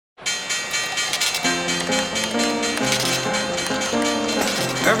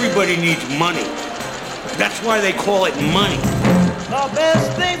Everybody needs money. That's why they call it money. The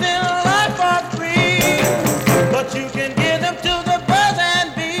best things in life are free, but you can give them to the birds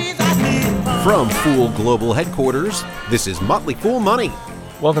and bees. I need money. From Fool Global Headquarters, this is Motley Fool Money.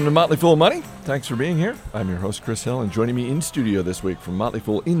 Welcome to Motley Fool Money. Thanks for being here. I'm your host, Chris Hill, and joining me in studio this week from Motley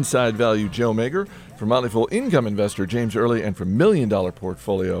Fool Inside Value, Joe Mager, from Motley Fool Income Investor, James Early, and from $1 Million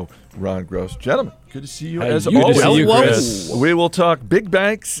Portfolio, Ron Gross. Gentlemen, good to see you as always. To see you, Chris. We will talk big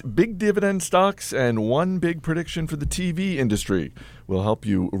banks, big dividend stocks, and one big prediction for the TV industry. We'll help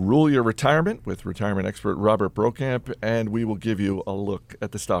you rule your retirement with retirement expert Robert Brokamp, and we will give you a look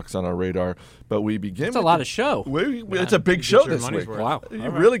at the stocks on our radar. But we begin It's a lot of show. It's a big show this week. Wow.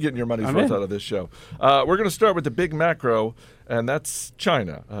 You're really getting your money's worth out of this show. We're going to start with the big macro, and that's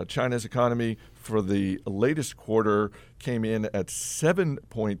China. China's economy for the latest quarter came in at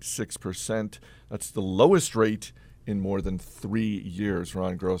 7.6%. That's the lowest rate in more than 3 years.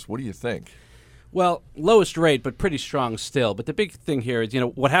 Ron Gross, what do you think? Well, lowest rate, but pretty strong still. But the big thing here is,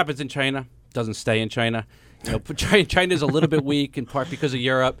 what happens in China doesn't stay in China. China is a little bit weak in part because of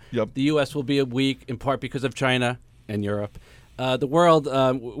Europe. Yep. The U.S. will be weak in part because of China and Europe. The world,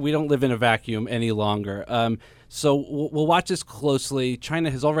 we don't live in a vacuum any longer. So we'll watch this closely. China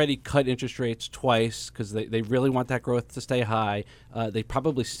has already cut interest rates twice because they really want that growth to stay high. They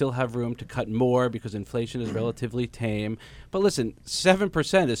probably still have room to cut more because inflation is relatively tame. But listen,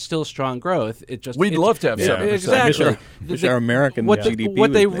 7% is still strong growth. We'd love to have 7%. Exactly. Wish our American GDP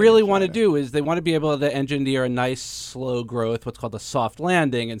what they was really big in want to China. do is they want to be able to engineer a nice, slow growth, what's called a soft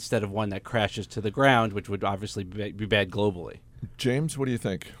landing, instead of one that crashes to the ground, which would obviously be bad globally. James, what do you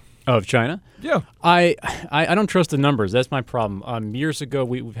think? Of China? Yeah. I don't trust the numbers. That's my problem. Years ago,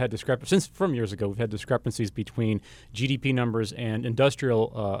 we've had discrepancies between GDP numbers and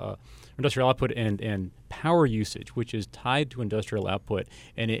industrial output and power usage, which is tied to industrial output.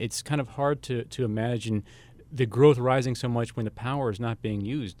 And it's kind of hard to imagine the growth rising so much when the power is not being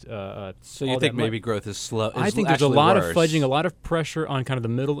used. So you think maybe growth is slow? I think there's a lot of fudging, a lot of pressure on kind of the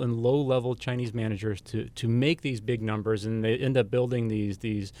middle and low-level Chinese managers to make these big numbers, and they end up building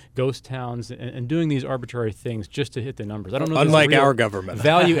these ghost towns and doing these arbitrary things just to hit the numbers. I don't know. Unlike our government.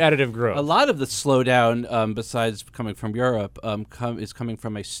 Value additive growth. A lot of the slowdown, besides coming from Europe, is coming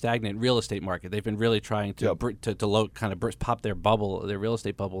from a stagnant real estate market. They've been really trying to pop their real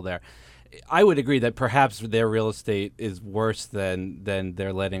estate bubble there. I would agree that perhaps their real estate is worse than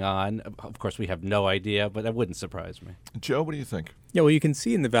they're letting on. Of course, we have no idea, but that wouldn't surprise me. Joe, what do you think? Yeah, well, you can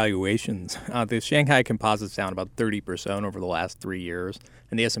see in the valuations, the Shanghai Composite's down about 30% over the last 3 years,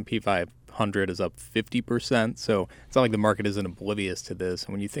 and the S&P 500 is up 50%. So it's not like the market isn't oblivious to this.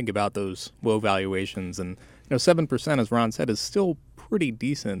 And when you think about those low valuations, and 7%, as Ron said, is still pretty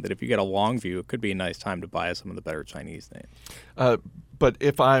decent. That if you get a long view, it could be a nice time to buy some of the better Chinese names. But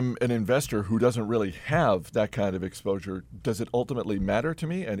if I'm an investor who doesn't really have that kind of exposure, does it ultimately matter to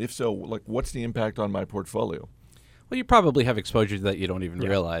me? And if so, what's the impact on my portfolio? Well, you probably have exposure that you don't even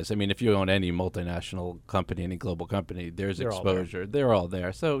realize. I mean, if you own any multinational company, any global company, there's exposure. They're all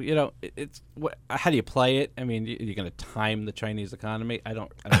there. So, how do you play it? I mean, you're going to time the Chinese economy? I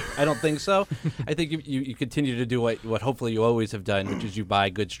don't think so. I think you continue to do what hopefully you always have done, which is you buy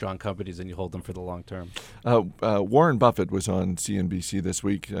good, strong companies and you hold them for the long term. Warren Buffett was on CNBC this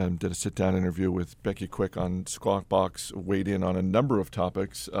week, did a sit-down interview with Becky Quick on Squawk Box, weighed in on a number of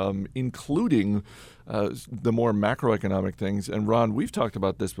topics, including the more macroeconomic things. And Ron, we've talked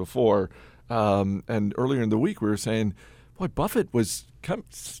about this before, and earlier in the week we were saying, boy, Buffett was kind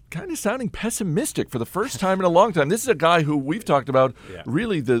of sounding pessimistic for the first time in a long time. This is a guy who we've talked about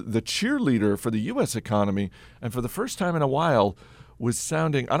really the cheerleader for the U.S. economy, and for the first time in a while was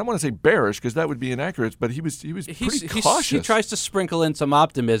sounding, I don't want to say bearish because that would be inaccurate, but he was pretty cautious. He tries to sprinkle in some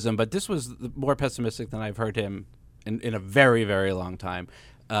optimism, but this was more pessimistic than I've heard him in a very, very long time,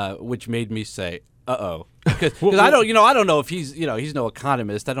 which made me say, uh-oh. Because I don't know if he's no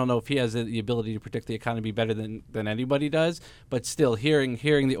economist. I don't know if he has the ability to predict the economy better than anybody does. But still, hearing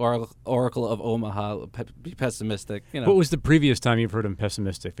the Oracle of Omaha be pessimistic. What was the previous time you've heard him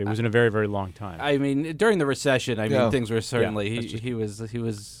pessimistic? It was in a very, very long time. I mean, during the recession, things were certainly he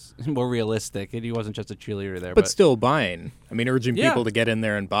was more realistic, and he wasn't just a cheerleader there. But still buying. I mean, urging people to get in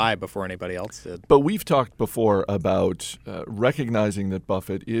there and buy before anybody else did. But we've talked before about recognizing that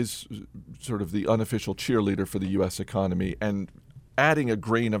Buffett is sort of the unofficial cheerleader for the U.S. economy and adding a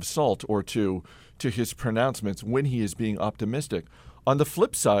grain of salt or two to his pronouncements when he is being optimistic. On the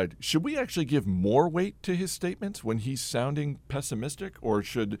flip side, should we actually give more weight to his statements when he's sounding pessimistic, or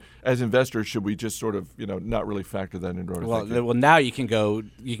as investors, should we just sort of, not really factor that into our thinking? Well, now you can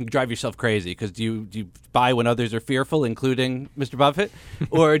drive yourself crazy, because do you buy when others are fearful, including Mr. Buffett,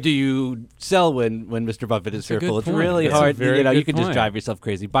 or do you sell when Mr. Buffett is fearful? It's really hard. You can just drive yourself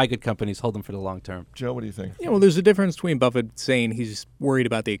crazy. Buy good companies, hold them for the long term. Joe, what do you think? Yeah, well, there's a difference between Buffett saying he's worried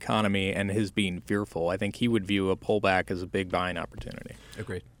about the economy and his being fearful. I think he would view a pullback as a big buying opportunity.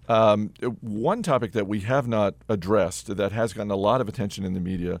 Agreed. One topic that we have not addressed that has gotten a lot of attention in the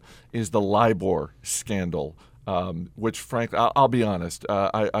media is the LIBOR scandal, which, frankly, I'll be honest,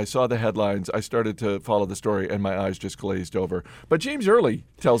 I saw the headlines, I started to follow the story, and my eyes just glazed over. But James Early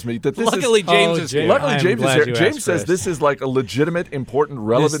tells me that this Luckily, James is here. Luckily, James is here. James says this is like a legitimate, important,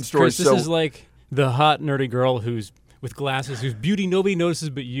 relevant story. Chris, this is like the hot, nerdy girl who's with glasses, whose beauty nobody notices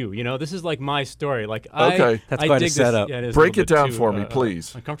but you. This is like my story. Like, okay, that's quite a setup. Break it down for me,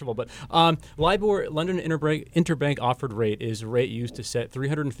 please. Uncomfortable, but LIBOR, London Interbank Offered Rate, is a rate used to set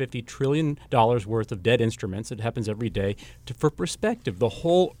 $350 trillion worth of debt instruments. It happens every day. For perspective, the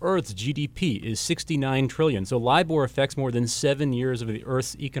whole Earth's GDP is $69 trillion. So LIBOR affects more than 7 years of the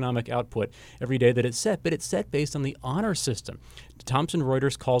Earth's economic output every day that it's set. But it's set based on the honor system. Thomson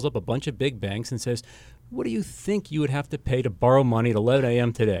Reuters calls up a bunch of big banks and says, what do you think you would have to pay to borrow money at 11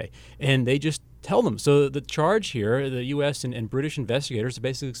 a.m. today? And they just tell them. So the charge here, the U.S. and British investigators are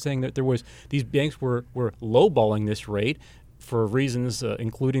basically saying that these banks were lowballing this rate for reasons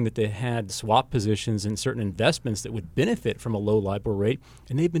including that they had swap positions in certain investments that would benefit from a low LIBOR rate,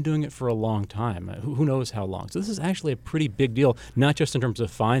 and they've been doing it for a long time. Who knows how long? So this is actually a pretty big deal, not just in terms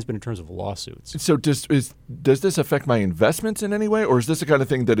of fines, but in terms of lawsuits. So does this affect my investments in any way, or is this the kind of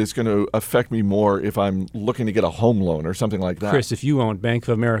thing that is going to affect me more if I'm looking to get a home loan or something like that? Chris, if you own Bank of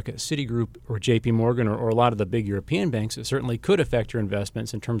America, Citigroup, or JPMorgan, or a lot of the big European banks, it certainly could affect your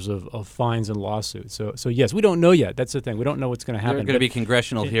investments in terms of fines and lawsuits. So yes, we don't know yet. That's the thing. We don't know what's going to happen. There are going to be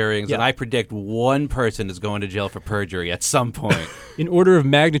congressional hearings, and I predict one person is going to jail for perjury at some point. In order of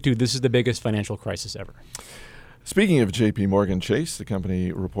magnitude, this is the biggest financial crisis ever. Speaking of JPMorgan Chase, the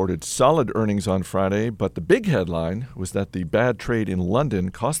company reported solid earnings on Friday, but the big headline was that the bad trade in London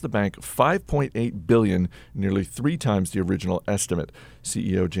cost the bank $5.8 billion, nearly 3 times the original estimate.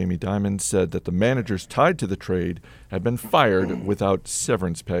 CEO Jamie Dimon said that the managers tied to the trade had been fired without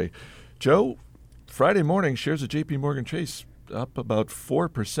severance pay. Joe, Friday morning, shares of JPMorgan Chase up about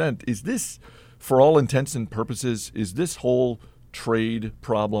 4%. Is this, for all intents and purposes, is this whole trade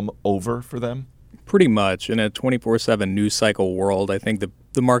problem over for them? Pretty much. In a 24/7 news cycle world, I think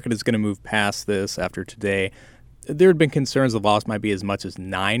the market is going to move past this after today. There had been concerns the loss might be as much as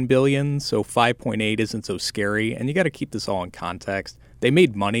 $9 billion, so 5.8 isn't so scary. And you got to keep this all in context. They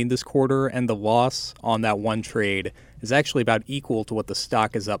made money this quarter, and the loss on that one trade is actually about equal to what the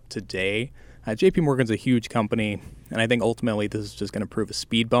stock is up today. JP Morgan's a huge company, and I think ultimately this is just going to prove a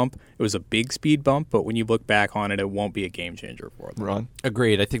speed bump. It was a big speed bump, but when you look back on it, it won't be a game changer for them. Ron?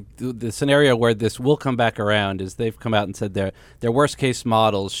 Agreed. I think the scenario where this will come back around is they've come out and said their worst case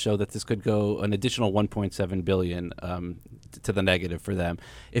models show that this could go an additional $1.7 billion to the negative for them.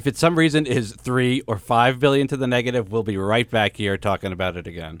 If it's some reason is $3 or $5 billion to the negative, we'll be right back here talking about it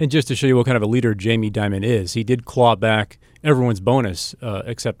again. And just to show you what kind of a leader Jamie Dimon is, he did claw back everyone's bonus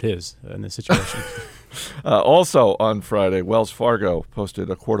except his in this situation. Also on Friday, Wells Fargo posted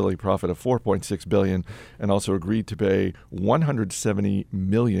a quarterly profit of $4.6 billion and also agreed to pay $170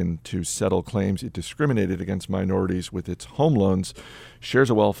 million to settle claims it discriminated against minorities with its home loans.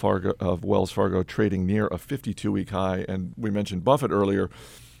 Shares of Wells Fargo trading near a 52-week high, and we mentioned Buffett earlier.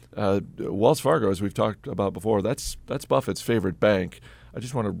 Wells Fargo, as we've talked about before, that's Buffett's favorite bank. I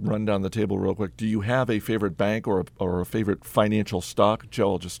just want to run down the table real quick. Do you have a favorite bank or a favorite financial stock?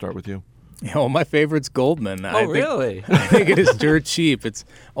 Joe, I'll just start with you. Yeah, well, my favorite's Goldman. Really? I think it is dirt cheap. It's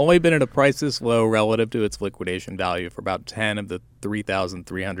only been at a price this low relative to its liquidation value for about 10 of the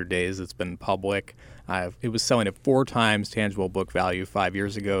 3,300 days it's been public. It was selling at 4 times tangible book value 5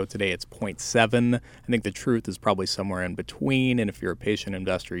 years ago. Today it's 0.7. I think the truth is probably somewhere in between, and if you're a patient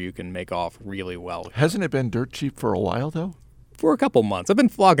investor, you can make off really well. Hasn't it been dirt cheap for a while, though? For a couple months. I've been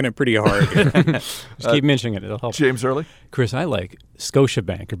flogging it pretty hard. Just keep mentioning it. It'll help. James Early? Chris, I like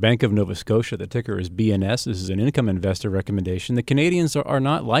Scotiabank, or Bank of Nova Scotia. The ticker is BNS. This is an income investor recommendation. The Canadians are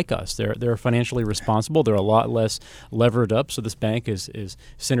not like us. They're financially responsible. They're a lot less levered up, so this bank is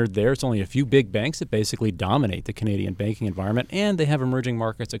centered there. It's only a few big banks that basically dominate the Canadian banking environment, and they have emerging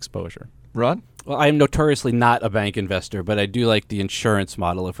markets exposure. Ron? Well, I am notoriously not a bank investor, but I do like the insurance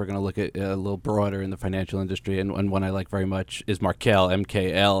model if we're going to look at a little broader in the financial industry. And one I like very much is Markel,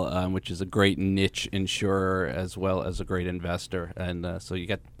 MKL, which is a great niche insurer as well as a great investor. And so you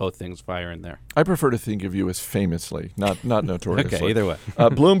get both things firing there. I prefer to think of you as famously, not notoriously. Okay, either way.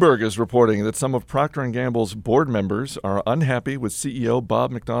 Bloomberg is reporting that some of Procter & Gamble's board members are unhappy with CEO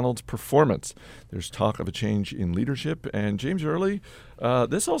Bob McDonald's performance. There's talk of a change in leadership. And James Early,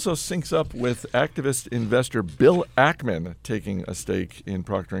 this also syncs up with activist investor Bill Ackman taking a stake in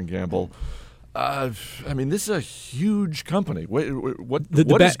Procter & Gamble. I mean, this is a huge company. What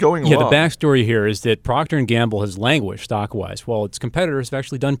is going wrong? Yeah, the backstory here is that Procter & Gamble has languished stock-wise, while its competitors have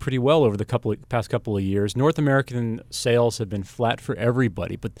actually done pretty well over the past couple of years. North American sales have been flat for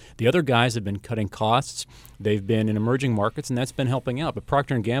everybody, but the other guys have been cutting costs. They've been in emerging markets, and that's been helping out. But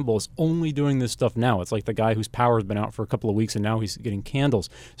Procter & Gamble is only doing this stuff now. It's like the guy whose power has been out for a couple of weeks, and now he's getting candles.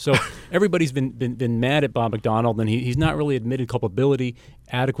 So everybody's been mad at Bob McDonald, and he's not really admitted culpability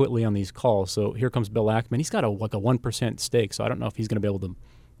adequately on these calls. So here comes Bill Ackman. He's got a 1% stake, so I don't know if he's going to be able to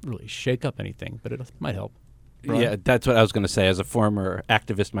really shake up anything, but it might help. Right. Yeah, that's what I was going to say. As a former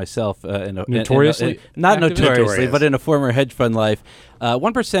activist myself, notoriously, not activist? notoriously, but in a former hedge fund life,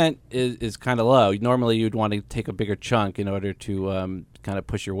 1% is kind of low. Normally, you'd want to take a bigger chunk in order to kind of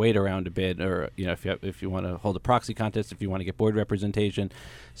push your weight around a bit, or if you want to hold a proxy contest, if you want to get board representation.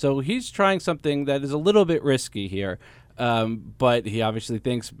 So he's trying something that is a little bit risky here. But he obviously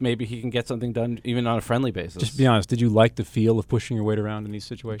thinks maybe he can get something done even on a friendly basis. Just be honest, did you like the feel of pushing your weight around in these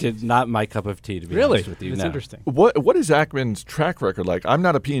situations? Not my cup of tea, to be really? honest with you. That's no. interesting. What is Ackman's track record like? I'm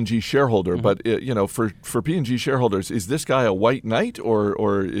not a P&G shareholder, but for P&G shareholders, is this guy a white knight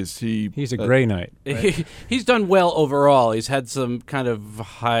or is he? He's a gray knight. Right? He's done well overall. He's had some kind of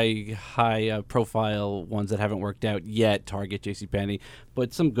high profile ones that haven't worked out yet. Target, JCPenney,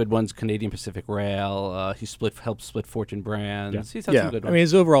 but some good ones. Canadian Pacific Rail. He helped split Fortune Brands. Yeah. He's had some good ones. I mean,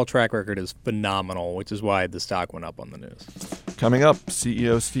 his overall track record is phenomenal, which is why the stock went up on the news. Coming up,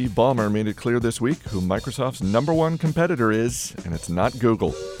 CEO Steve Ballmer made it clear this week who Microsoft's number one competitor is, and it's not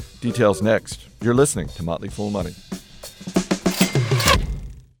Google. Details next. You're listening to Motley Fool Money.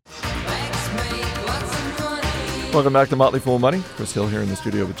 Welcome back to Motley Fool Money. Chris Hill here in the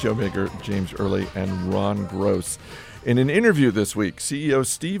studio with Joe Mager, James Early, and Ron Gross. In an interview this week, CEO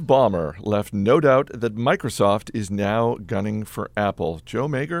Steve Ballmer left no doubt that Microsoft is now gunning for Apple. Joe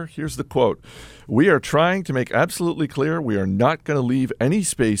Mager, here's the quote. "We are trying to make absolutely clear we are not going to leave any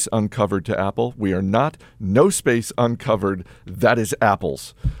space uncovered to Apple. We are not. No space uncovered. That is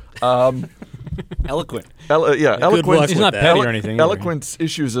Apple's." Eloquent. Eloquent. He's not petty or anything. Eloquence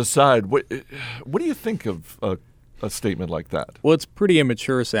issues aside, what do you think of a statement like that? Well, it's pretty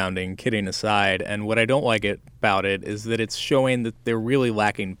immature sounding, kidding aside, and what I don't like about it is that it's showing that they're really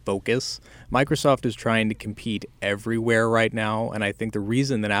lacking focus. Microsoft is trying to compete everywhere right now, and I think the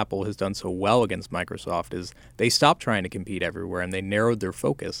reason that Apple has done so well against Microsoft is they stopped trying to compete everywhere and they narrowed their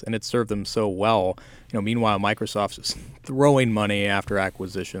focus, and it served them so well. Meanwhile, Microsoft's just throwing money after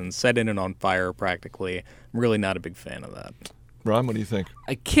acquisitions, setting it on fire practically. I'm really not a big fan of that. Ron, what do you think?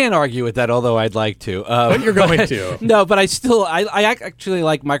 I can't argue with that, although I'd like to. But you're going to. No, but I actually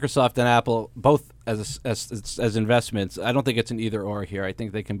like Microsoft and Apple both as investments. I don't think it's an either or here. I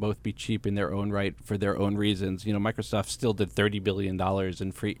think they can both be cheap in their own right for their own reasons. Microsoft still did $30 billion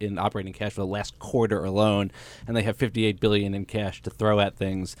in operating cash for the last quarter alone, and they have $58 billion in cash to throw at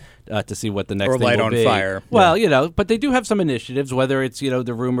things to see what the next or thing light will on be. fire. Well, but they do have some initiatives. Whether it's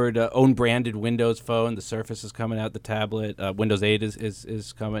the rumored own branded Windows phone, the Surface is coming out, the tablet, Windows 8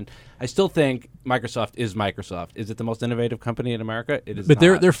 is coming. I still think Microsoft is Microsoft. Is it the most innovative company in America? It is. But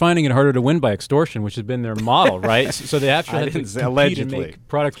not. they're finding it harder to win by extortion, which has been their model, right? So they actually have to compete allegedly and make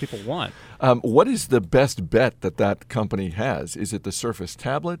products people want. What is the best bet that company has? Is it the Surface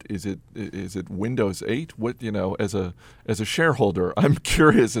tablet? Is it Windows 8? What as a shareholder, I'm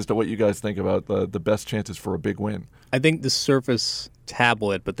curious as to what you guys think about the best chances for a big win. I think the Surface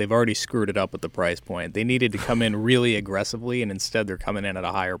tablet, but they've already screwed it up with the price point. They needed to come in really aggressively, and instead they're coming in at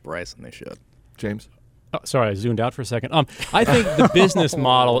a higher price than they should. James? Oh, sorry, I zoomed out for a second. I think the business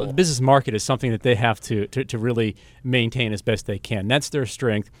model, the business market is something that they have to really maintain as best they can. That's their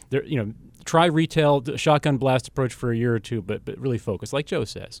strength. Try retail, shotgun blast approach for a year or two, but really focus, like Joe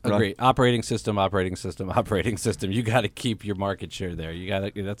says. Agree. Operating system. You got to keep your market share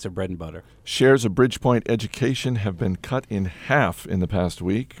there. That's their bread and butter. Shares of Bridgepoint Education have been cut in half in the past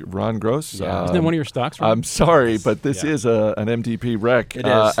week. Ron Gross. Yeah. Isn't that one of your stocks, Ron? I'm sorry, but this is an MDP wreck. It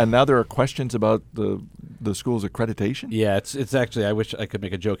is. And now there are questions about the school's accreditation? Yeah, it's actually, I wish I could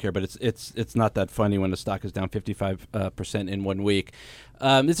make a joke here, but it's not that funny when the stock is down 55% in 1 week.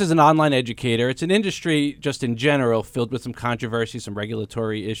 This is an online education educator. It's an industry just in general filled with some controversy, some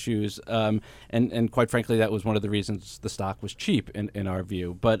regulatory issues, and quite frankly, that was one of the reasons the stock was cheap in our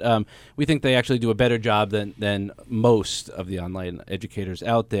view. But we think they actually do a better job than most of the online educators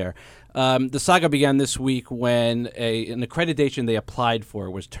out there. The saga began this week when an accreditation they applied for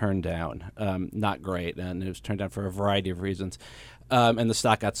was turned down. Not great, and it was turned down for a variety of reasons. And the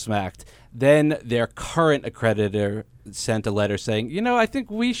stock got smacked. Then their current accreditor sent a letter saying, I think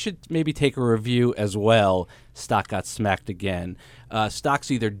we should maybe take a review as well. Stock got smacked again. Stock's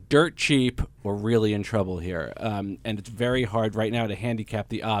either dirt cheap or really in trouble here. And it's very hard right now to handicap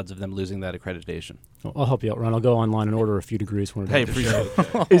the odds of them losing that accreditation. Well, I'll help you out, Ron. I'll go online and order a few degrees when we're done. Hey, appreciate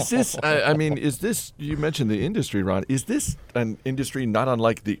it. Is this, is this, you mentioned the industry, Ron, is this an industry not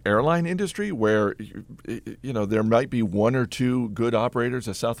unlike the airline industry where, there might be one or two good operators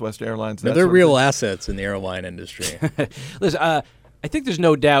at Southwest Airlines? No, they're real assets in the airline industry. Listen, I think there's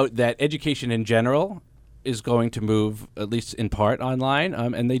no doubt that education in general is going to move, at least in part, online,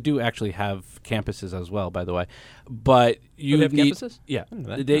 and they do actually have campuses as well, by the way. But you have need campuses? Yeah,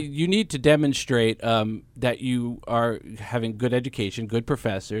 you need to demonstrate that you are having good education, good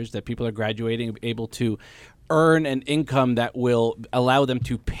professors, that people are graduating able to earn an income that will allow them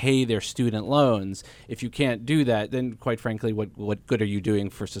to pay their student loans. If you can't do that, then quite frankly, what good are you doing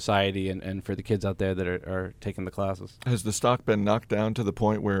for society and for the kids out there that are taking the classes? Has the stock been knocked down to the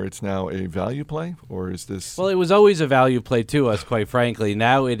point where it's now a value play, or is this? Well, it was always a value play to us, quite frankly.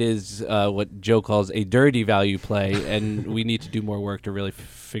 Now it is what Joe calls a dirty value play, and we need to do more work to really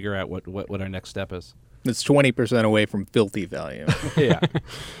figure out what our next step is. It's 20% away from filthy value. Yeah.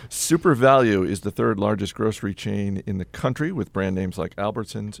 SuperValu is the third largest grocery chain in the country with brand names like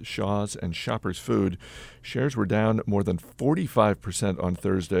Albertsons, Shaw's, and Shoppers Food. Shares were down more than 45% on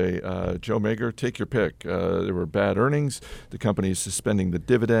Thursday. Joe Mager, take your pick. There were bad earnings. The company is suspending the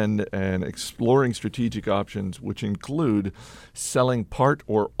dividend and exploring strategic options, which include selling part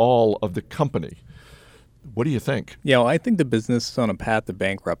or all of the company. What do you think? I think the business is on a path to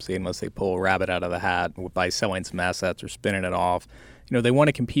bankruptcy unless they pull a rabbit out of the hat by selling some assets or spinning it off. They want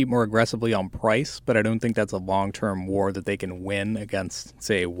to compete more aggressively on price, but I don't think that's a long-term war that they can win against,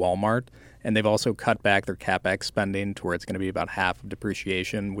 say, Walmart. And they've also cut back their CapEx spending to where it's going to be about half of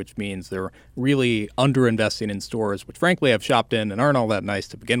depreciation, which means they're really underinvesting in stores, which frankly I've shopped in and aren't all that nice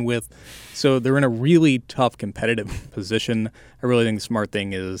to begin with. So they're in a really tough competitive position. I really think the smart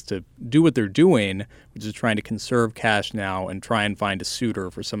thing is to do what they're doing, which is trying to conserve cash now and try and find a suitor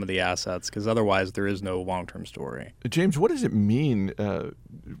for some of the assets, because otherwise there is no long-term story. James, what does it mean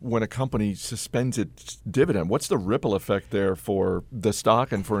when a company suspends its dividend? What's the ripple effect there for the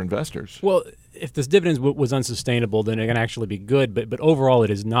stock and for investors? Well, if this dividend was unsustainable, then it can actually be good, but overall it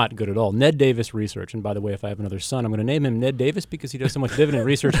is not good at all. Ned Davis Research, and by the way, if I have another son, I'm going to name him Ned Davis because he does so much dividend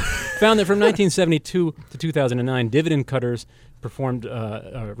research, found that from 1972 to 2009, dividend cutters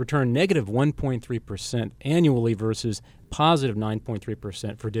returned negative 1.3% annually versus positive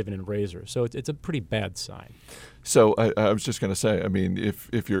 9.3% for dividend raisers. So it's a pretty bad sign. So I was just going to say, I mean,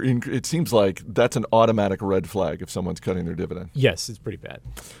 if you're in, it seems like that's an automatic red flag if someone's cutting their dividend. Yes, it's pretty bad.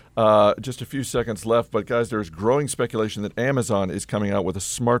 Just a few seconds left, but guys, there's growing speculation that Amazon is coming out with a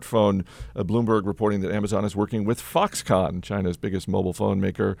smartphone. Bloomberg reporting that Amazon is working with Foxconn, China's biggest mobile phone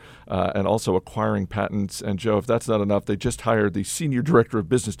maker, and also acquiring patents. And Joe, if that's not enough, they just hired the senior director of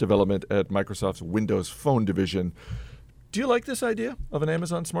business development at Microsoft's Windows Phone division. Do you like this idea of an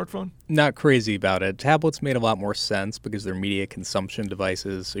Amazon smartphone? Not crazy about it. Tablets made a lot more sense because they're media consumption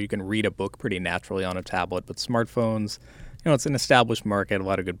devices, so you can read a book pretty naturally on a tablet. But smartphones, it's an established market, a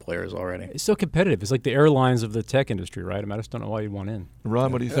lot of good players already. It's so competitive. It's like the airlines of the tech industry, right? I mean, I just don't know why you'd want in.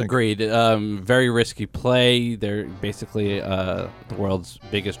 Ron, what do you think? Agreed. Very risky play. They're basically the world's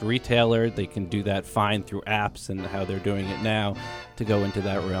biggest retailer. They can do that fine through apps, and how they're doing it now. To go into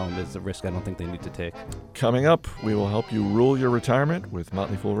that realm is a risk I don't think they need to take. Coming up, we will help you rule your retirement with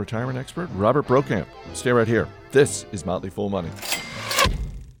Motley Fool retirement expert Robert Brokamp. Stay right here. This is Motley Fool Money.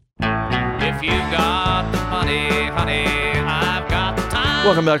 If you got the money, honey, I've got the time.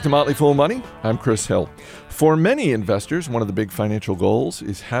 Welcome back to Motley Fool Money. I'm Chris Hill. For many investors, one of the big financial goals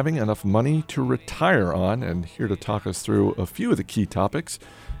is having enough money to retire on. And here to talk us through a few of the key topics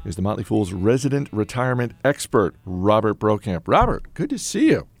is the Motley Fool's resident retirement expert, Robert Brokamp. Robert, good to see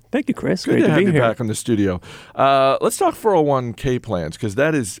you. Thank you, Chris. Good Great to have be you here. back in the studio. Let's talk 401k plans, because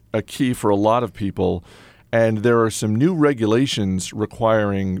that is a key for a lot of people. And there are some new regulations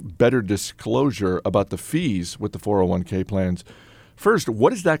requiring better disclosure about the fees with the 401k plans. First,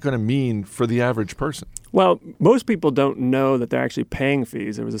 what is that going to mean for the average person? Well, most people don't know that they're actually paying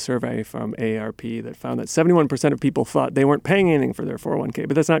fees. There was a survey from AARP that found that 71% of people thought they weren't paying anything for their 401k,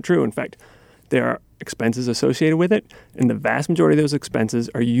 but that's not true. In fact, there are expenses associated with it, and the vast majority of those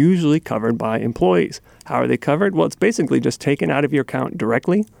expenses are usually covered by employees. How are they covered? Well, it's basically just taken out of your account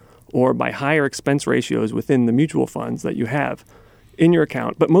directly or by higher expense ratios within the mutual funds that you have in your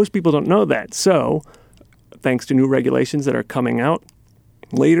account. But most people don't know that. So, thanks to new regulations that are coming out,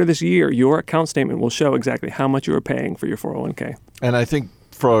 later this year, your account statement will show exactly how much you are paying for your 401k. And I think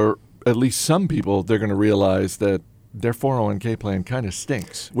for at least some people, they're going to realize that their 401k plan kind of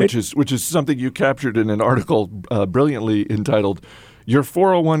stinks, which is something you captured in an article brilliantly entitled, "Your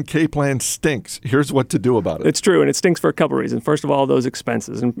 401k plan stinks. Here's what to do about it." It's true, and it stinks for a couple reasons. First of all, those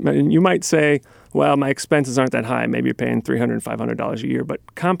expenses. And you might say, well, my expenses aren't that high. Maybe you're paying $300, $500 a year. But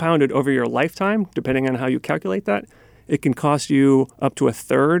compounded over your lifetime, depending on how you calculate that, it can cost you up to a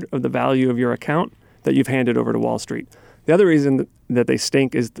third of the value of your account that you've handed over to Wall Street. The other reason that they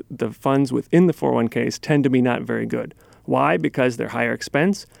stink is the funds within the 401ks tend to be not very good. Why? Because they're higher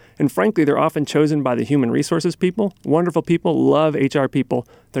expense. And frankly, they're often chosen by the human resources people. Wonderful people, love HR people.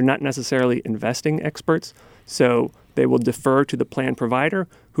 They're not necessarily investing experts. So they will defer to the plan provider,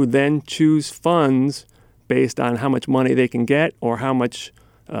 who then choose funds based on how much money they can get or how much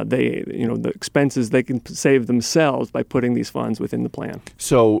the expenses they can save themselves by putting these funds within the plan.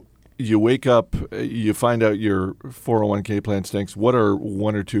 So you wake up, you find out your 401k plan stinks. What are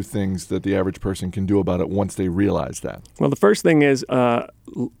one or two things that the average person can do about it once they realize that? Well, the first thing is,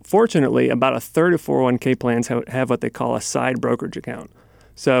 fortunately, about a third of 401k plans have what they call a side brokerage account.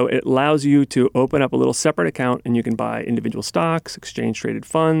 So it allows you to open up a little separate account, and you can buy individual stocks, exchange-traded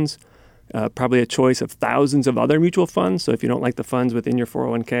funds, probably a choice of thousands of other mutual funds. So if you don't like the funds within your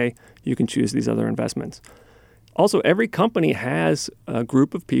 401k, you can choose these other investments. Also, every company has a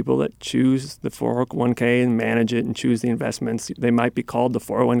group of people that choose the 401k and manage it and choose the investments. They might be called the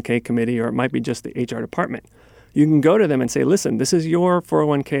 401k committee, or it might be just the HR department. You can go to them and say, listen, this is your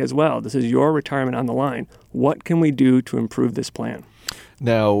 401k as well. This is your retirement on the line. What can we do to improve this plan?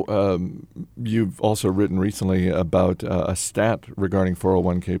 Now, you've also written recently about a stat regarding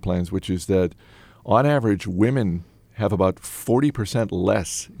 401k plans, which is that on average, women have about 40%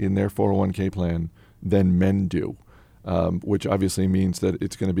 less in their 401k plan than men do, which obviously means that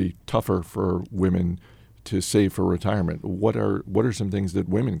it's going to be tougher for women to save for retirement. What are some things that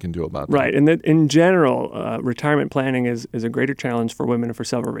women can do about that? Right. And that in general, retirement planning is a greater challenge for women for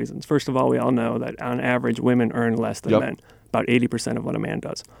several reasons. First of all, we all know that on average, women earn less than men, about 80% of what a man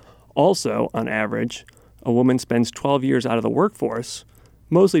does. Also, on average, a woman spends 12 years out of the workforce,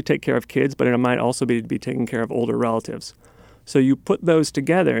 mostly take care of kids, but it might also be taking care of older relatives. So you put those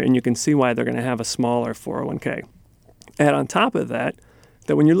together, and you can see why they're going to have a smaller 401k. Add on top of that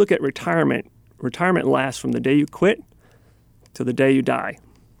when you look at retirement lasts from the day you quit to the day you die.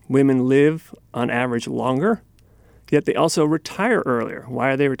 Women live, on average, longer, yet they also retire earlier.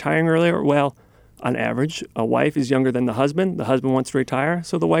 Why are they retiring earlier? Well, on average, a wife is younger than the husband. The husband wants to retire,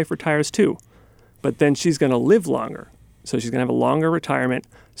 so the wife retires too. But then she's going to live longer, so she's going to have a longer retirement,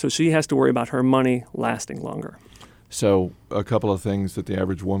 so she has to worry about her money lasting longer. So a couple of things that the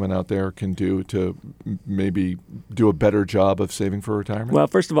average woman out there can do to maybe do a better job of saving for retirement? Well,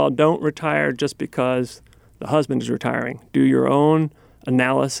 first of all, don't retire just because the husband is retiring. Do your own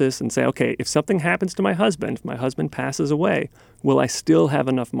analysis and say, okay, if something happens to my husband, if my husband passes away, will I still have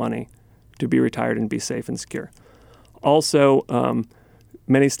enough money to be retired and be safe and secure? Also,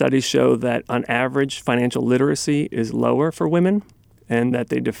 many studies show that on average, financial literacy is lower for women, and that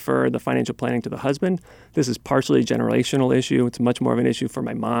they defer the financial planning to the husband. This is partially a generational issue. It's much more of an issue for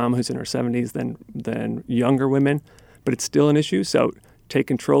my mom, who's in her 70s, than younger women, but it's still an issue. So take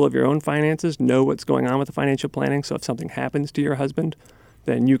control of your own finances, know what's going on with the financial planning. So if something happens to your husband,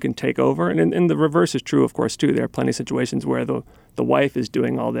 then you can take over. And the reverse is true, of course, too. There are plenty of situations where the wife is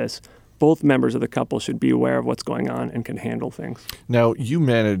doing all this. Both members of the couple should be aware of what's going on and can handle things. Now, you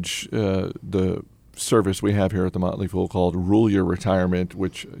manage the service we have here at the Motley Fool called Rule Your Retirement,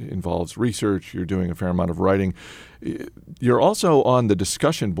 which involves research. You're doing a fair amount of writing. You're also on the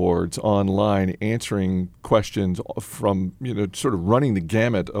discussion boards online answering questions from, sort of running the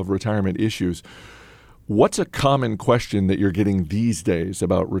gamut of retirement issues. What's a common question that you're getting these days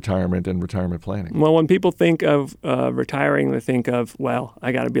about retirement and retirement planning? Well, when people think of retiring, they think of, well,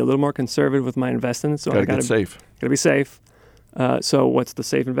 I got to be a little more conservative with my investments. So I got to safe. Got to be safe. So what's the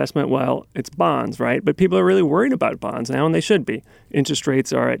safe investment? Well, it's bonds, right? But people are really worried about bonds now, and they should be. Interest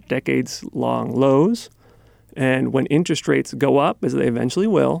rates are at decades-long lows. And when interest rates go up, as they eventually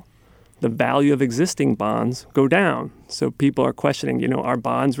will, the value of existing bonds go down. So people are questioning, are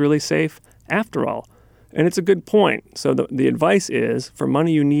bonds really safe after all? And it's a good point. So the advice is, for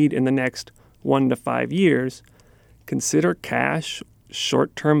money you need in the next 1 to 5 years, consider cash,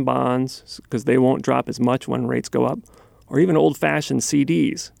 short-term bonds, because they won't drop as much when rates go up, or even old-fashioned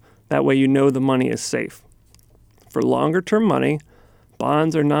CDs. That way you know the money is safe. For longer-term money,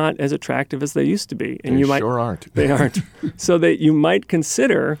 bonds are not as attractive as they used to be. And sure aren't. They aren't. So that you might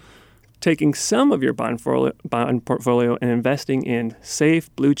consider taking some of your bond portfolio and investing in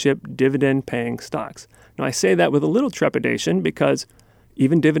safe, blue-chip, dividend-paying stocks. Now, I say that with a little trepidation because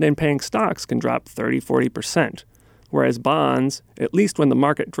even dividend-paying stocks can drop 30-40%, whereas bonds, at least when the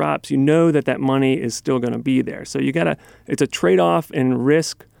market drops, you know that money is still going to be there. So it's a trade-off in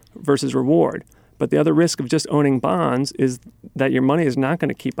risk versus reward. But the other risk of just owning bonds is that your money is not going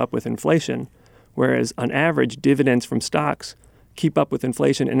to keep up with inflation, whereas on average, dividends from stocks keep up with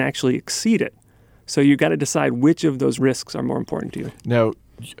inflation and actually exceed it. So you got to decide which of those risks are more important to you. Now,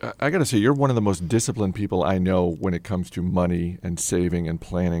 I got to say, you're one of the most disciplined people I know when it comes to money and saving and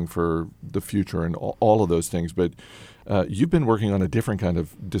planning for the future and all of those things. But you've been working on a different kind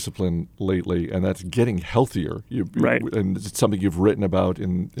of discipline lately, and that's getting healthier. Right. And it's something you've written about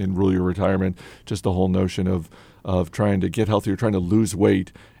in Rule Your Retirement, just the whole notion of trying to get healthier, trying to lose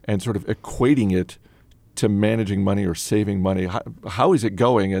weight, and sort of equating it to managing money or saving money. How is it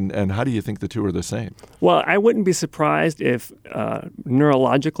going, and how do you think the two are the same? Well, I wouldn't be surprised if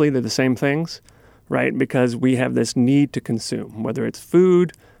neurologically they're the same things, right? Because we have this need to consume, whether it's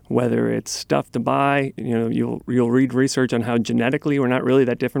food, whether it's stuff to buy. You'll read research on how genetically we're not really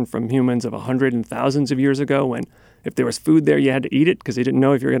that different from humans of 100 and thousands of years ago, when if there was food there, you had to eat it because you didn't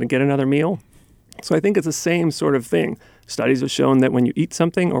know if you were going to get another meal. So I think it's the same sort of thing. Studies have shown that when you eat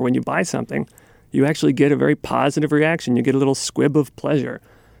something or when you buy something, you actually get a very positive reaction. You get a little squib of pleasure.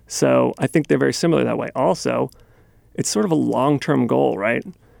 So I think they're very similar that way. Also, it's sort of a long-term goal, right?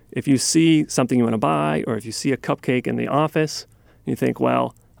 If you see something you want to buy, or if you see a cupcake in the office, you think,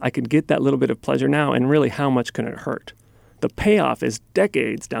 well, I could get that little bit of pleasure now, and really how much can it hurt? The payoff is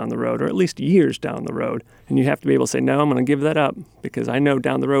decades down the road, or at least years down the road, and you have to be able to say, no, I'm going to give that up because I know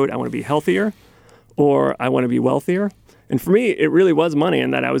down the road I want to be healthier or I want to be wealthier. And for me, it really was money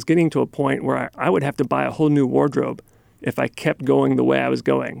in that I was getting to a point where I would have to buy a whole new wardrobe if I kept going the way I was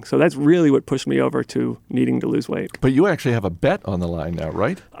going. So that's really what pushed me over to needing to lose weight. But you actually have a bet on the line now,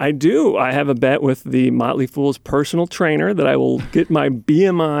 right? I do. I have a bet with the Motley Fool's personal trainer that I will get my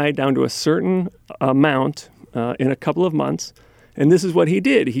BMI down to a certain amount in a couple of months. And this is what he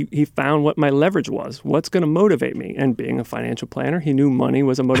did. He found what my leverage was. What's going to motivate me? And being a financial planner, he knew money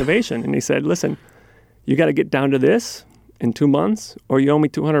was a motivation. And he said, listen, you got to get down to this in 2 months, or you owe me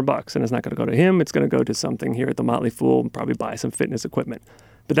 $200, and it's not going to go to him. It's going to go to something here at the Motley Fool and probably buy some fitness equipment.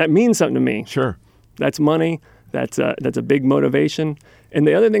 But that means something to me. Sure. That's money. That's a big motivation. And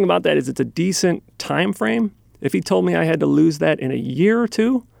the other thing about that is it's a decent time frame. If he told me I had to lose that in a year or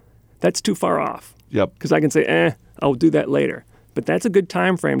two, that's too far off. Yep. Because I can say, I'll do that later. But that's a good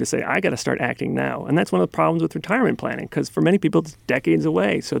time frame to say, I got to start acting now. And that's one of the problems with retirement planning, because for many people, it's decades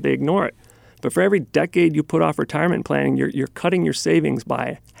away, so they ignore it. But for every decade you put off retirement planning, you're cutting your savings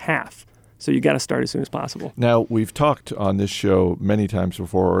by half. So you got to start as soon as possible. Now, we've talked on this show many times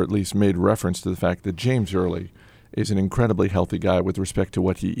before, or at least made reference to the fact that James Early is an incredibly healthy guy with respect to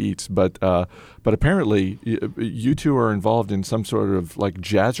what he eats. But apparently, you two are involved in some sort of like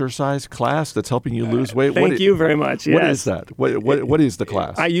jazzercise class that's helping you lose weight. Thank you very much. Yes. What is that? What is the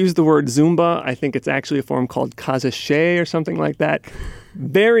class? I use the word Zumba. I think it's actually a form called kazache or something like that.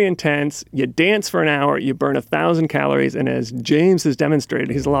 Very intense. You dance for an hour, you burn 1,000 calories, and as James has demonstrated,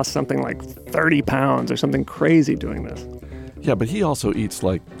 he's lost something like 30 pounds or something crazy doing this. Yeah, but he also eats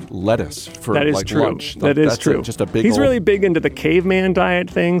like lettuce for that is like true. lunch. That is true. Just a big. He's really big into the caveman diet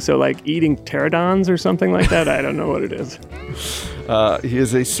thing, so like eating pterodons or something like that. I don't know what it is. He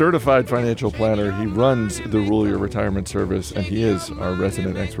is a certified financial planner. He runs the Rule Your Retirement service, and he is our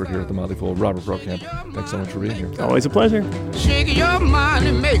resident expert here at the Motley Fool, Robert Brokamp. Thanks so much for being here. Always a pleasure. Shake your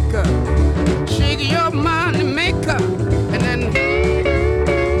money maker, shake your money maker, and then.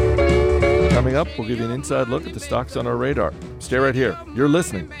 Coming up, we'll give you an inside look at the stocks on our radar. Stay right here. You're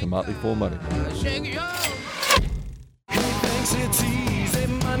listening to Motley Fool Money.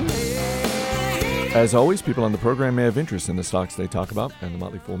 As always, people on the program may have interest in the stocks they talk about, and the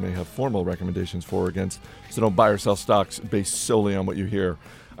Motley Fool may have formal recommendations for or against, so don't buy or sell stocks based solely on what you hear.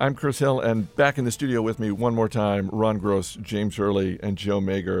 I'm Chris Hill, and back in the studio with me one more time, Ron Gross, James Early, and Joe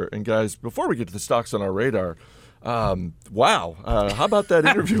Mager. And guys, before we get to the stocks on our radar, wow. How about that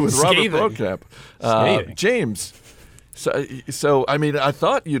interview with Robert Brokamp? James, So, I mean, I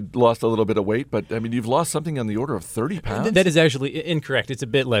thought you'd lost a little bit of weight, but I mean, you've lost something on the order of 30 pounds? That is actually incorrect. It's a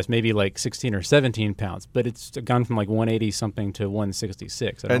bit less, maybe like 16 or 17 pounds, but it's gone from like 180-something to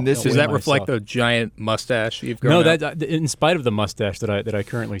 166. Does that reflect the giant mustache you've grown No, out? in spite of the mustache that I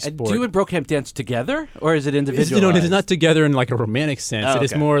currently sport. Do you and Brokamp dance together, or is it individual? It is not together in like a romantic sense. Oh, It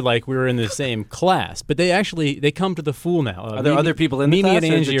is okay. more like we're in the same class. But they come to the Fool now. Are there other people in the Mimi class,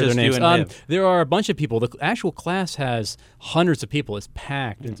 and or is it Angie are their just you names. and him? There are a bunch of people. The actual class has hundreds of people. It's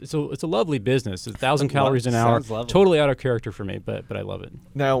packed. It's a lovely business. It's 1,000 calories an hour. Sounds lovely. Totally out of character for me, but I love it.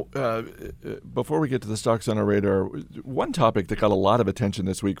 Now, before we get to the stocks on our radar, one topic that got a lot of attention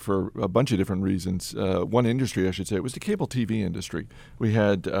this week for a bunch of different reasons, one industry, I should say, was the cable TV industry. We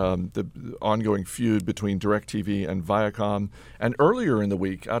had the ongoing feud between DirecTV and Viacom. And earlier in the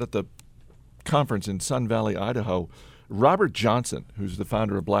week, out at the conference in Sun Valley, Idaho, Robert Johnson, who's the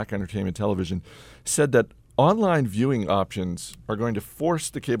founder of Black Entertainment Television, said that online viewing options are going to force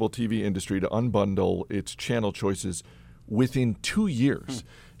the cable TV industry to unbundle its channel choices within 2 years.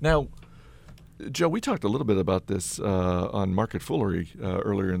 Now, Joe, we talked a little bit about this on Market Foolery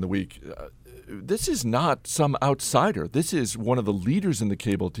earlier in the week. This is not some outsider. This is one of the leaders in the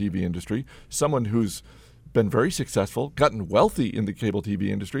cable TV industry, someone who's been very successful, gotten wealthy in the cable TV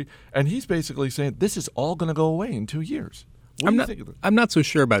industry, and he's basically saying this is all going to go away in 2 years. What do you think of that? I'm not so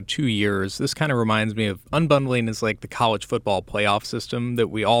sure about 2 years. This kind of reminds me of unbundling is like the college football playoff system that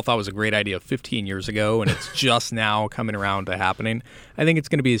we all thought was a great idea 15 years ago, and it's just now coming around to happening. I think it's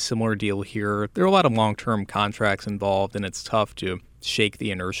going to be a similar deal here. There are a lot of long-term contracts involved, and it's tough to shake the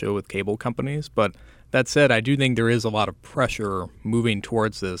inertia with cable companies. But that said, I do think there is a lot of pressure moving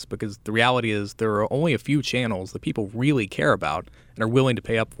towards this because the reality is there are only a few channels that people really care about and are willing to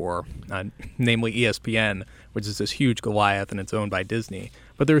pay up for, namely ESPN, which is this huge Goliath and it's owned by Disney.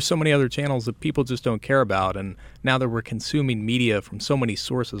 But there are so many other channels that people just don't care about. And now that we're consuming media from so many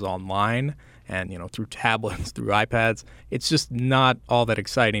sources online and, through tablets, through iPads, it's just not all that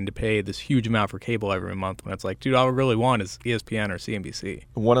exciting to pay this huge amount for cable every month when it's like, dude, all I really want is ESPN or CNBC.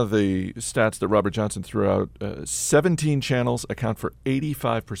 One of the stats that Robert Johnson threw out, 17 channels account for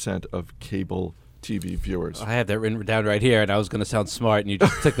 85% of cable TV viewers. I have that written down right here, and I was going to sound smart, and you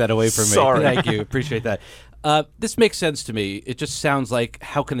just took that away from me. Sorry. Thank you. Appreciate that. This makes sense to me. It just sounds like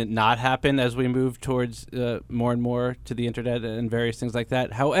how can it not happen as we move towards more and more to the internet and various things like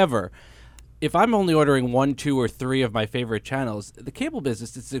that. However, if I'm only ordering 1, 2, or 3 of my favorite channels, the cable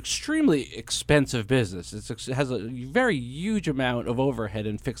business is an extremely expensive business. It has a very huge amount of overhead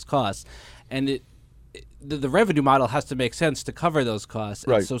and fixed costs, and the revenue model has to make sense to cover those costs.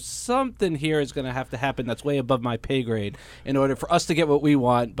 Right. And so something here is going to have to happen that's way above my pay grade in order for us to get what we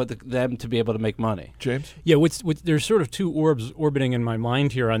want, but them to be able to make money. James? Yeah, there's sort of two orbs orbiting in my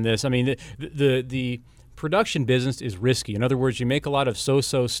mind here on this. I mean, the production business is risky. In other words, you make a lot of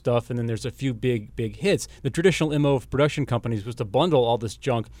so-so stuff, and then there's a few big hits. The traditional MO of production companies was to bundle all this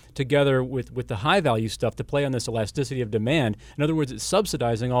junk together with the high-value stuff to play on this elasticity of demand. In other words, it's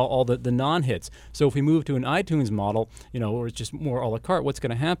subsidizing all the non-hits. So if we move to an iTunes model, or it's just more a la carte, what's going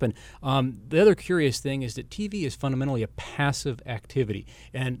to happen? The other curious thing is that TV is fundamentally a passive activity,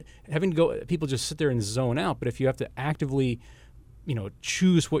 and people just sit there and zone out. But if you have to actively,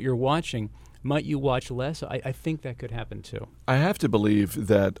 choose what you're watching, might you watch less? I think that could happen too. I have to believe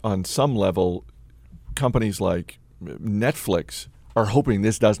that on some level, companies like Netflix are hoping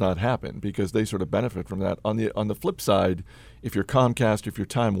this does not happen because they sort of benefit from that. On the flip side, if you're Comcast, if you're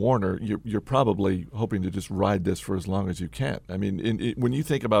Time Warner, you're probably hoping to just ride this for as long as you can. I mean, when you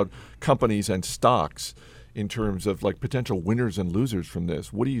think about companies and stocks in terms of like potential winners and losers from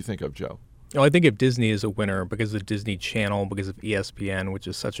this, what do you think of, Joe? I think if Disney is a winner because of Disney Channel, because of ESPN, which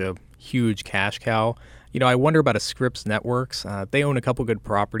is such a huge cash cow, I wonder about a Scripps Networks. They own a couple good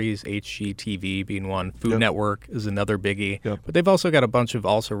properties, HGTV being one. Food Network is another biggie. Yep. But they've also got a bunch of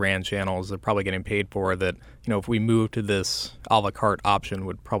also-ran channels they're probably getting paid for that, if we move to this a la carte option,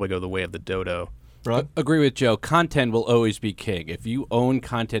 would probably go the way of the dodo. Right. Agree with Joe. Content will always be king. If you own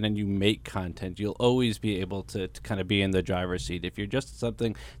content and you make content, you'll always be able to kind of be in the driver's seat. If you're just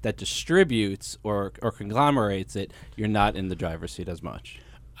something that distributes or conglomerates it, you're not in the driver's seat as much.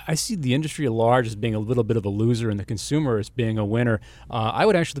 I see the industry at large as being a little bit of a loser and the consumer as being a winner. I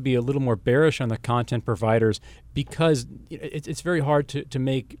would actually be a little more bearish on the content providers because it's very hard to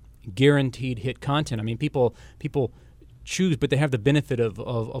make guaranteed hit content. I mean, people choose, but they have the benefit of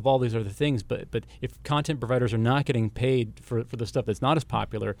all these other things. But if content providers are not getting paid for the stuff that's not as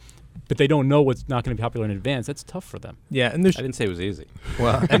popular, but they don't know what's not going to be popular in advance, that's tough for them. Yeah, and I didn't say it was easy.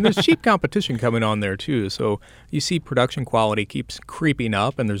 well, and there's cheap competition coming on there too. So you see production quality keeps creeping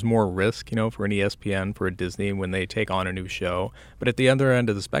up, and there's more risk, for an ESPN, for a Disney when they take on a new show. But at the other end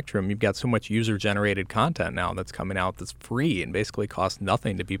of the spectrum, you've got so much user-generated content now that's coming out that's free and basically costs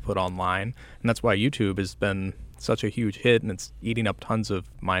nothing to be put online, and that's why YouTube has been such a huge hit, and it's eating up tons of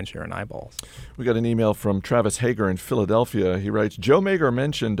mindshare and eyeballs. We got an email from Travis Hager in Philadelphia. He writes, Joe Mager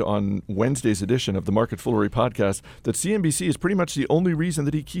mentioned on Wednesday's edition of the Market Foolery podcast that CNBC is pretty much the only reason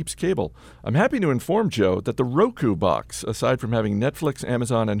that he keeps cable. I'm happy to inform Joe that the Roku box, aside from having Netflix,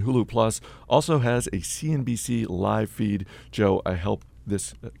 Amazon, and Hulu Plus, also has a CNBC live feed. Joe, I hope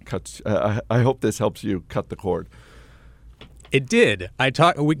this helps you cut the cord. It did.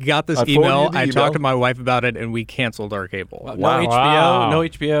 We got this email. I talked to my wife about it, and we canceled our cable. Wow. No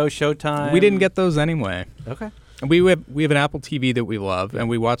HBO, Showtime. We didn't get those anyway. Okay. And we have an Apple TV that we love, and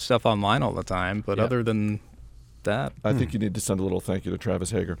we watch stuff online all the time. But other than that, I think you need to send a little thank you to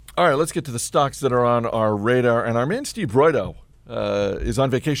Travis Hager. All right, let's get to the stocks that are on our radar. And our man Steve Broido is on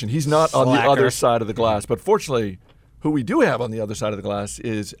vacation. He's not on the other side of the glass, but fortunately, who we do have on the other side of the glass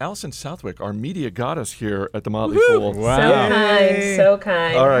is Allison Southwick, our media goddess here at the Motley Fool. Wow. So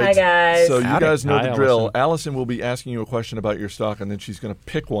kind. All right. Hi, guys. So you guys know the drill. Allison. Allison will be asking you a question about your stock, and then she's going to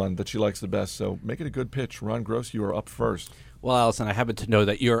pick one that she likes the best. So make it a good pitch. Ron Gross, you are up first. Well, Allison, I happen to know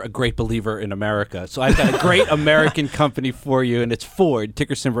that you're a great believer in America. So I've got a great American company for you, and it's Ford,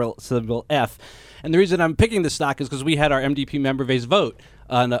 ticker symbol F. And the reason I'm picking this stock is because we had our MDP member base vote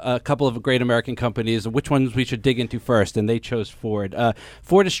on a couple of great American companies, which ones we should dig into first, and they chose Ford.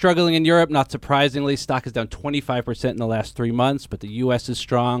 Ford is struggling in Europe, not surprisingly. Stock is down 25% in the last 3 months, but the U.S. is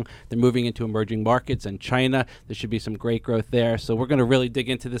strong. They're moving into emerging markets and China. There should be some great growth there. So we're going to really dig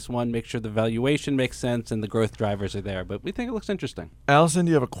into this one, make sure the valuation makes sense and the growth drivers are there. But we think it looks interesting. Allison, do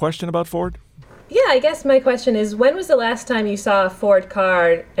you have a question about Ford? Yeah, I guess my question is, when was the last time you saw a Ford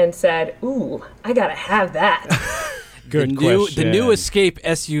car and said, ooh, I gotta have that? Good question. The new Escape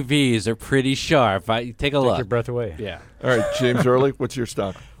SUVs are pretty sharp. Take a look. Take your breath away. Yeah. All right, James Early, what's your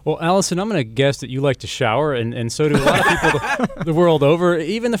stock? Well, Allison, I'm going to guess that you like to shower, and so do a lot of people the world over,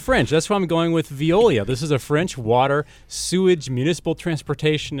 even the French. That's why I'm going with Veolia. This is a French water, sewage, municipal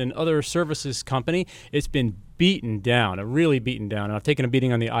transportation, and other services company. It's been beaten down, really beaten down. And I've taken a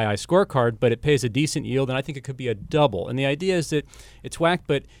beating on the II scorecard, but it pays a decent yield, and I think it could be a double. And the idea is that it's whacked,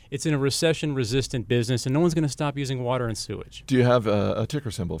 but it's in a recession-resistant business, and no one's going to stop using water and sewage. Do you have a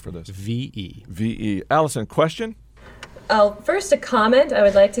ticker symbol for this? VE. VE. Allison, question? First, a comment. I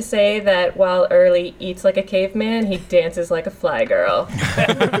would like to say that while Early eats like a caveman, he dances like a fly girl.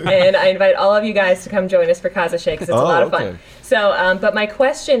 And I invite all of you guys to come join us for Kazache because it's a lot of fun. So, but my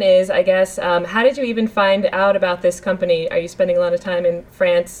question is, I guess, how did you even find out about this company? Are you spending a lot of time in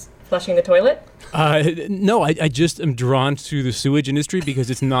France flushing the toilet? No, I just am drawn to the sewage industry because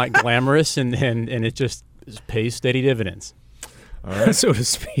it's not glamorous and it just pays steady dividends. All right. so to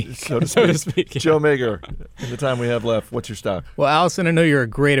speak. So to speak. Joe Mager, in the time we have left, what's your stock? Well, Allison, I know you're a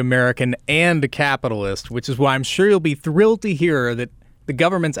great American and a capitalist, which is why I'm sure you'll be thrilled to hear that the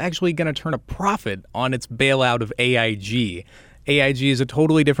government's actually going to turn a profit on its bailout of AIG. AIG is a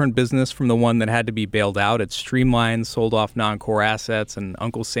totally different business from the one that had to be bailed out. It's streamlined, sold off non-core assets, and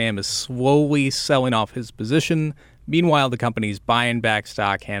Uncle Sam is slowly selling off his position. Meanwhile, the company's buying back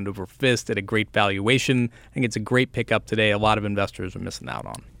stock hand over fist at a great valuation. I think it's a great pickup today. A lot of investors are missing out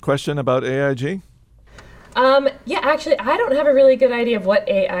on. Question about AIG? Yeah, actually, I don't have a really good idea of what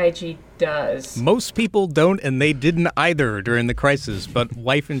AIG does. Most people don't, and they didn't either during the crisis, but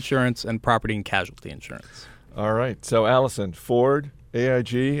life insurance and property and casualty insurance. All right. So, Allison, Ford,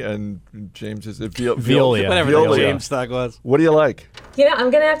 AIG, and James is Veolia. Whatever the James stock was. What do you like? You know, I'm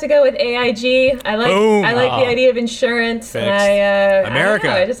gonna have to go with AIG. I like the idea of insurance, and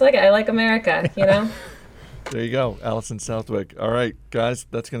America. I just like it. I like America. You know. There you go, Allison Southwick. All right, guys,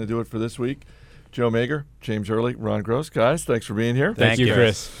 that's going to do it for this week. Joe Mager, James Early, Ron Gross. Guys, thanks for being here. Thank you,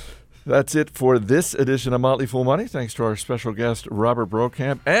 Chris. That's it for this edition of Motley Fool Money. Thanks to our special guest, Robert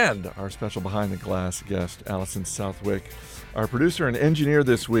Brokamp, and our special behind-the-glass guest, Allison Southwick. Our producer and engineer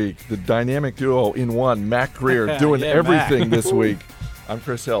this week, the dynamic duo in one, Mac Greer, doing everything this week. I'm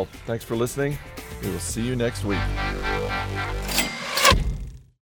Chris Hill. Thanks for listening. We will see you next week.